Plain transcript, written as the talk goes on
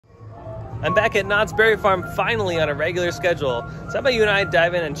I'm back at Knott's Berry Farm finally on a regular schedule. So how about you and I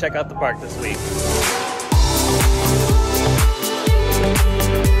dive in and check out the park this week?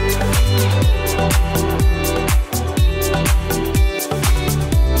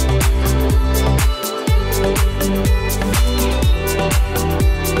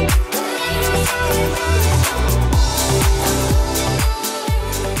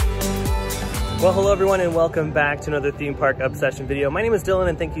 Well, hello everyone and welcome back to another theme park obsession video. My name is Dylan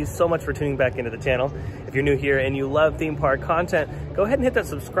and thank you so much for tuning back into the channel. If you're new here and you love theme park content, go ahead and hit that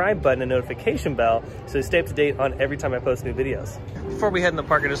subscribe button and notification bell so you stay up to date on every time I post new videos. Before we head in the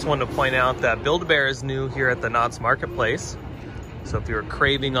park, I just wanted to point out that Build-A-Bear is new here at the Knott's Marketplace. So if you're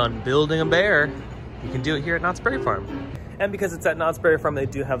craving on building a bear, you can do it here at Knott's Berry Farm. And because it's at Knott's Berry Farm, they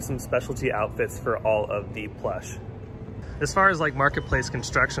do have some specialty outfits for all of the plush. As far as like marketplace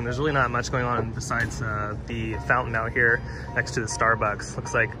construction, there's really not much going on besides the fountain out here next to the Starbucks.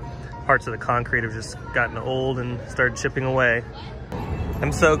 Looks like parts of the concrete have just gotten old and started chipping away.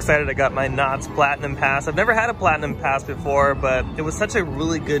 I'm so excited I got my Knott's Platinum Pass. I've never had a Platinum Pass before, but it was such a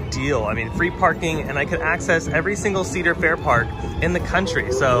really good deal. I mean, free parking and I could access every single Cedar Fair park in the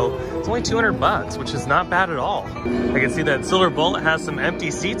country. So it's only 200 bucks, which is not bad at all. I can see that Silver Bullet has some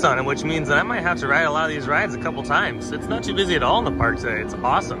empty seats on it, which means that I might have to ride a lot of these rides a couple times. It's not too busy at all in the park today. It's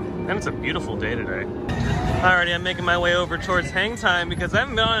awesome. And it's a beautiful day today. Alrighty, I'm making my way over towards Hang Time because I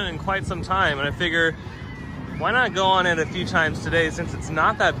haven't been on it in quite some time, and I figure why not go on it a few times today since it's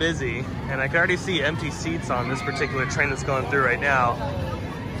not that busy, and I can already see empty seats on this particular train that's going through right now.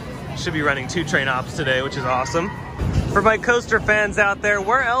 Should be running 2 train ops today, which is awesome. For my coaster fans out there,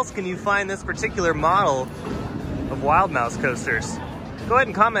 where else can you find this particular model of Wild Mouse coasters? Go ahead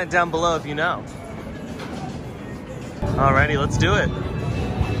and comment down below if you know. Alrighty, let's do it.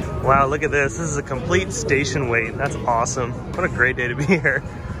 Wow, look at this. This is a complete station wait. That's awesome. What a great day to be here.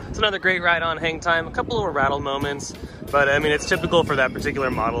 It's another great ride on Hang Time. A couple little rattle moments, but I mean, it's typical for that particular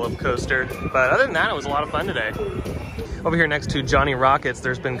model of coaster. But other than that, it was a lot of fun today. Over here next to Johnny Rockets,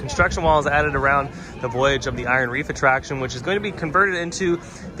 there's been construction walls added around the Voyage of the Iron Reef attraction, which is going to be converted into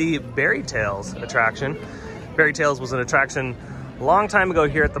the Berry Tales attraction. Berry Tales was an attraction a long time ago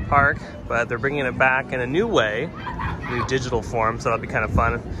here at the park, but they're bringing it back in a new way, new digital form, so that'll be kind of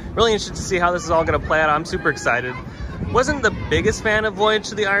fun. Really interested to see how this is all going to play out. I'm super excited. Wasn't the biggest fan of Voyage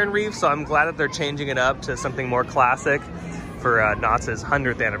to the Iron Reef, so I'm glad that they're changing it up to something more classic for Knott's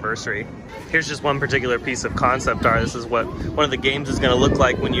 100th anniversary. Here's just one particular piece of concept art. This is what one of the games is going to look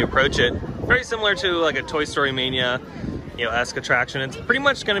like when you approach it. Very similar to like a Toy Story Mania, esque attraction. It's pretty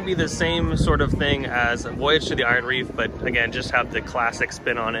much going to be the same sort of thing as Voyage to the Iron Reef, but again, just have the classic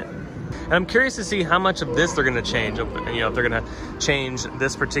spin on it. And I'm curious to see how much of this they're going to change. If they're going to change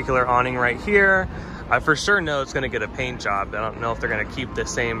this particular awning right here. I for sure know it's going to get a paint job. I don't know if they're going to keep the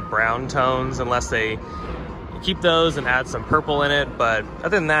same brown tones unless they keep those and add some purple in it. But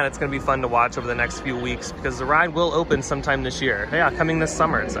other than that, it's going to be fun to watch over the next few weeks because the ride will open sometime this year. Yeah, coming this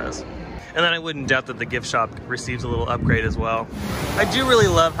summer, it says. And then I wouldn't doubt that the gift shop receives a little upgrade as well. I do really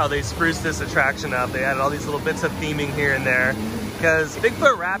love how they spruced this attraction up. They added all these little bits of theming here and there because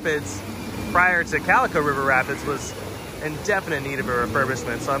Bigfoot Rapids, prior to Calico River Rapids, was in definite need of a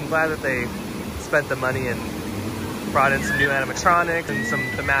refurbishment. So I'm glad that they spent the money and brought in some new animatronics and some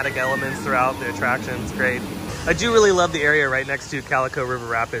thematic elements throughout the attraction. It's great. I do really love the area right next to Calico River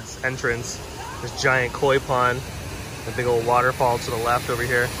Rapids entrance. This giant koi pond, a big old waterfall to the left over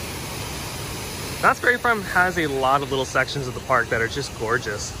here. Knott's Berry Farm has a lot of little sections of the park that are just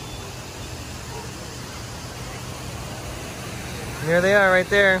gorgeous. And there they are right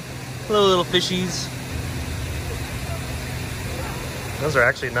there. Little fishies. Those are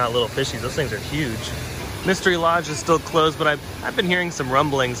actually not little fishies. Those things are huge. Mystery Lodge is still closed, but I've been hearing some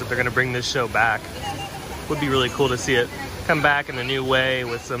rumblings that they're going to bring this show back. Would be really cool to see it come back in a new way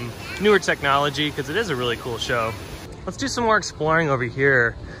with some newer technology because it is a really cool show. Let's do some more exploring over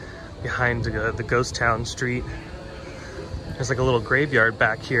here behind the Ghost Town Street. There's like a little graveyard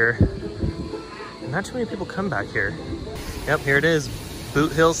back here. And not too many people come back here. Yep, here it is.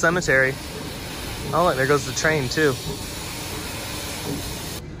 Boot Hill Cemetery. Oh, look, there goes the train too.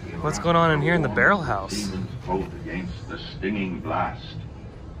 What's going on in here in the barrel house? Against the stinging blast.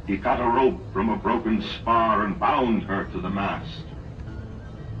 He cut a rope from a broken spar and bound her to the mast.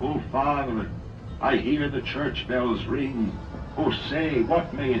 Oh, Father, I hear the church bells ring. Oh, say,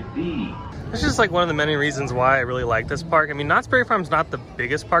 what may it be? It's just like one of the many reasons why I really like this park. I mean, Knott's Berry Farm's not the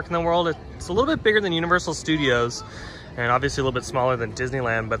biggest park in the world. It's a little bit bigger than Universal Studios and obviously a little bit smaller than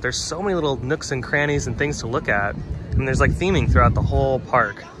Disneyland, but there's so many little nooks and crannies and things to look at. And there's like theming throughout the whole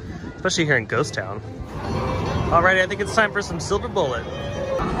park, especially here in Ghost Town. Alrighty, I think it's time for some Silver Bullet.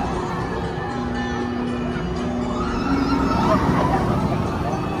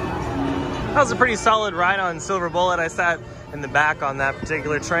 was a pretty solid ride on Silver Bullet. I sat in the back on that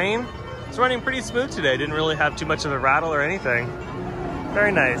particular train. It's running pretty smooth today. Didn't really have too much of a rattle or anything.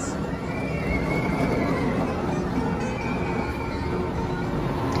 Very nice.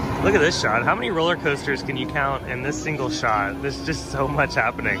 Look at this shot. How many roller coasters can you count in this single shot? There's just so much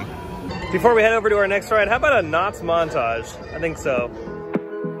happening. Before we head over to our next ride, how about a Knott's montage? I think so.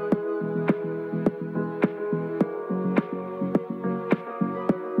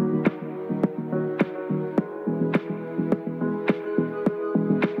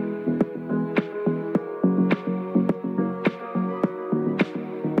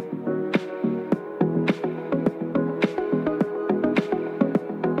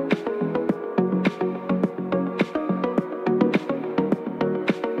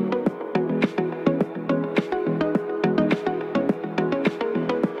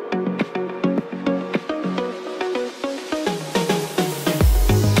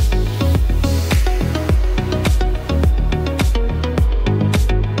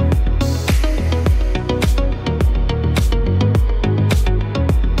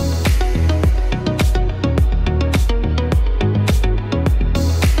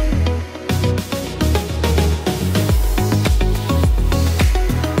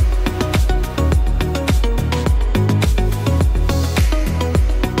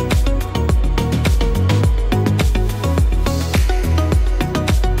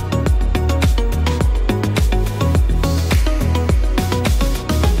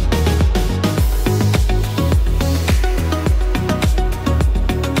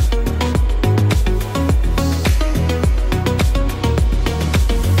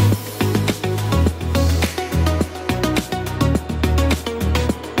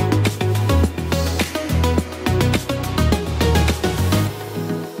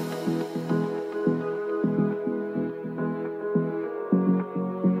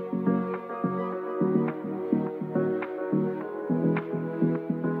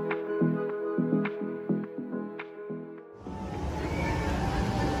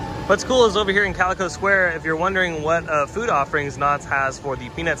 What's cool is over here in Calico Square, if you're wondering what food offerings Knott's has for the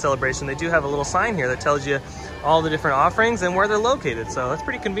Peanut celebration, they do have a little sign here that tells you all the different offerings and where they're located, so that's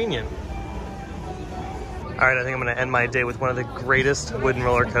pretty convenient. All right, I think I'm gonna end my day with one of the greatest wooden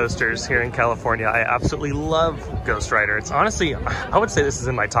roller coasters here in California. I absolutely love Ghost Rider. It's honestly, I would say this is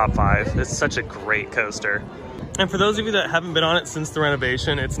in my top 5. It's such a great coaster. And for those of you that haven't been on it since the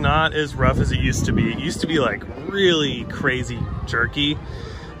renovation, it's not as rough as it used to be. It used to be like really crazy jerky,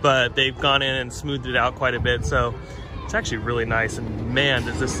 but they've gone in and smoothed it out quite a bit, so it's actually really nice. And man,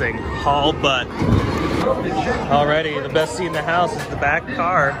 does this thing haul butt. Alrighty, the best seat in the house is the back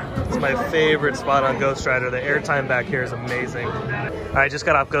car. It's my favorite spot on Ghost Rider. The airtime back here is amazing. I just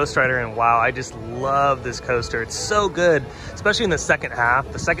got off Ghost Rider and wow, I just love this coaster. It's so good, especially in the second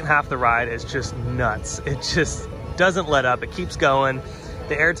half. The second half of the ride is just nuts. It just doesn't let up. It keeps going.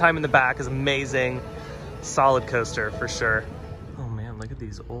 The airtime in the back is amazing. Solid coaster for sure. Look at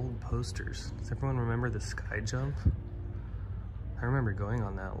these old posters. Does everyone remember the sky jump? I remember going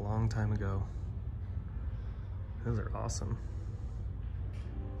on that a long time ago. Those are awesome.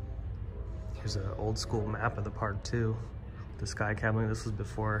 Here's an old school map of the park too. The sky cabin, this was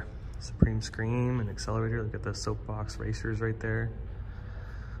before Supreme Scream and Accelerator. Look at the soapbox racers right there.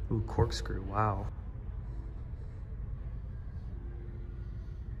 Ooh, corkscrew, wow.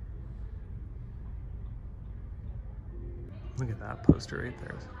 Look at that poster right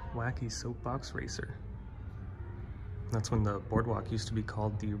there. Wacky Soapbox Racer. That's when the boardwalk used to be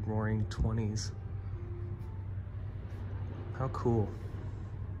called the Roaring 20s. How cool.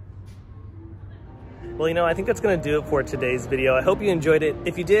 Well, you know, I think that's gonna do it for today's video. I hope you enjoyed it.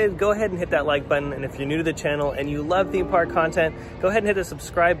 If you did, go ahead and hit that like button. And if you're new to the channel and you love theme park content, go ahead and hit the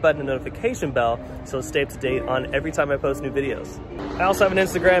subscribe button and notification bell so stay up to date on every time I post new videos. I also have an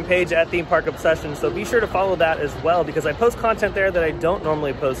Instagram page at Theme Park Obsession, so be sure to follow that as well because I post content there that I don't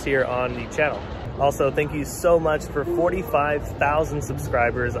normally post here on the channel. Also, thank you so much for 45,000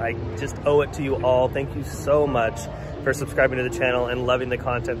 subscribers. I just owe it to you all. Thank you so much for subscribing to the channel and loving the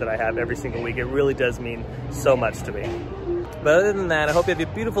content that I have every single week. It really does mean so much to me. But other than that, I hope you have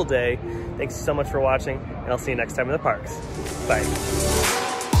a beautiful day. Thanks so much for watching, and I'll see you next time in the parks. Bye.